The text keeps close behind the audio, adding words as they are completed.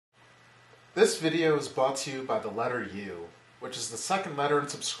This video is brought to you by the letter U, which is the second letter in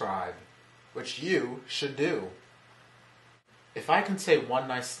subscribe, which you should do. If I can say one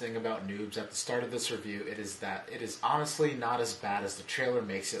nice thing about Noobz at the start of this review, it is that it is honestly not as bad as the trailer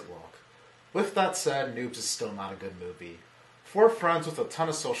makes it look. With that said, Noobz is still not a good movie. Four friends with a ton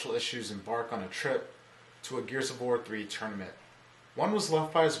of social issues embark on a trip to a Gears of War 3 tournament. One was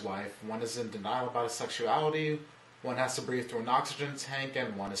left by his wife, one is in denial about his sexuality, one has to breathe through an oxygen tank,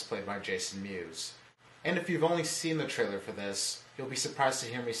 and one is played by Jason Mewes. And if you've only seen the trailer for this, you'll be surprised to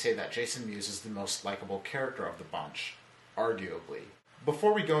hear me say that Jason Mewes is the most likable character of the bunch. Arguably.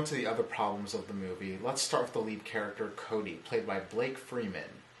 Before we go into the other problems of the movie, let's start with the lead character, Cody, played by Blake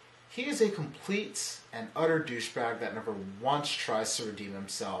Freeman. He is a complete and utter douchebag that never once tries to redeem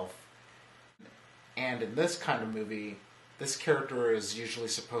himself. And in this kind of movie, this character is usually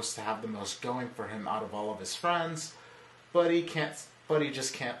supposed to have the most going for him out of all of his friends, but he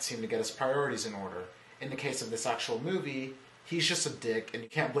just can't seem to get his priorities in order. In the case of this actual movie, he's just a dick, and you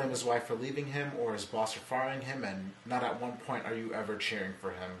can't blame his wife for leaving him or his boss for firing him, and not at one point are you ever cheering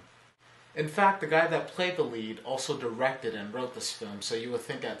for him. In fact, the guy that played the lead also directed and wrote this film, so you would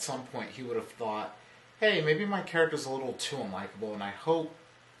think at some point he would have thought, hey, maybe my character's a little too unlikable, and I hope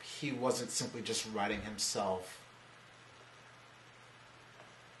he wasn't simply just writing himself.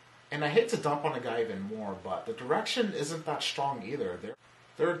 And I hate to dump on a guy even more, but the direction isn't that strong either.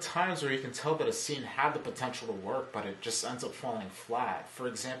 There are times where you can tell that a scene had the potential to work, but it just ends up falling flat. For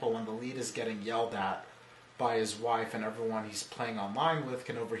example, when the lead is getting yelled at by his wife and everyone he's playing online with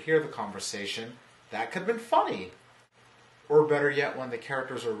can overhear the conversation, that could have been funny. Or better yet, when the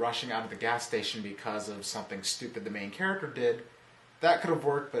characters are rushing out of the gas station because of something stupid the main character did, that could have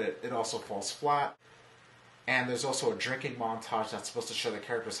worked, but it also falls flat. And there's also a drinking montage that's supposed to show the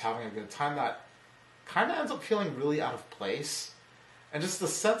characters having a good time that kind of ends up feeling really out of place. And just the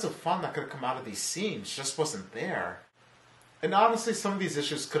sense of fun that could have come out of these scenes just wasn't there. And honestly, some of these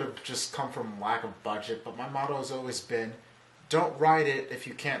issues could have just come from lack of budget, but my motto has always been, don't write it if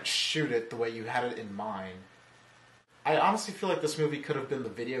you can't shoot it the way you had it in mind. I honestly feel like this movie could have been the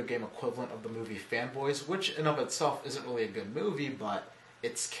video game equivalent of the movie Fanboys, which in of itself isn't really a good movie, but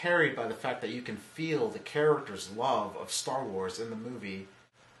it's carried by the fact that you can feel the characters' love of Star Wars in the movie.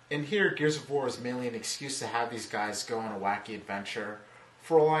 And here, Gears of War is mainly an excuse to have these guys go on a wacky adventure.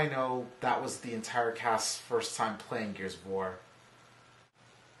 For all I know, that was the entire cast's first time playing Gears of War.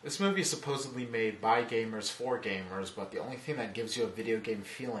 This movie is supposedly made by gamers for gamers, but the only thing that gives you a video game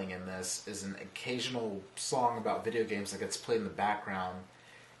feeling in this is an occasional song about video games that gets played in the background,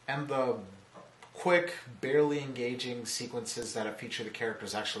 and the quick, barely engaging sequences that feature the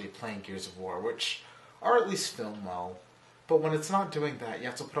characters actually playing Gears of War, which are at least filmed well. But when it's not doing that, you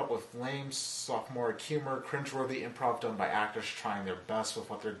have to put up with lame, sophomoric humor, cringeworthy improv done by actors trying their best with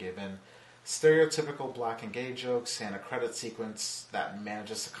what they're given, stereotypical black and gay jokes, and a credit sequence that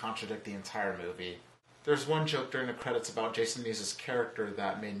manages to contradict the entire movie. There's one joke during the credits about Jason Mewes' character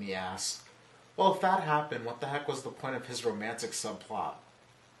that made me ask, well, if that happened, what the heck was the point of his romantic subplot?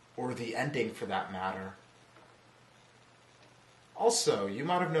 Or the ending, for that matter. Also, you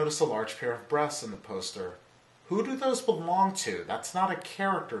might have noticed a large pair of breasts in the poster. Who do those belong to? That's not a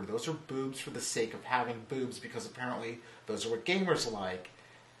character. Those are boobs for the sake of having boobs because apparently those are what gamers like.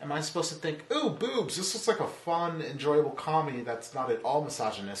 Am I supposed to think, ooh, boobs, this looks like a fun, enjoyable comedy that's not at all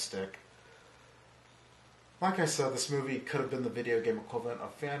misogynistic? Like I said, this movie could have been the video game equivalent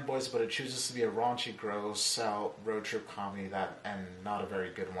of Fanboys, but it chooses to be a raunchy, gross out road trip comedy and not a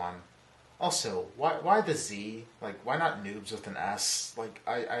very good one. Also, why the Z? Like, why not Noobz with an S? Like,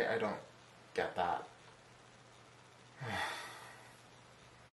 I don't get that.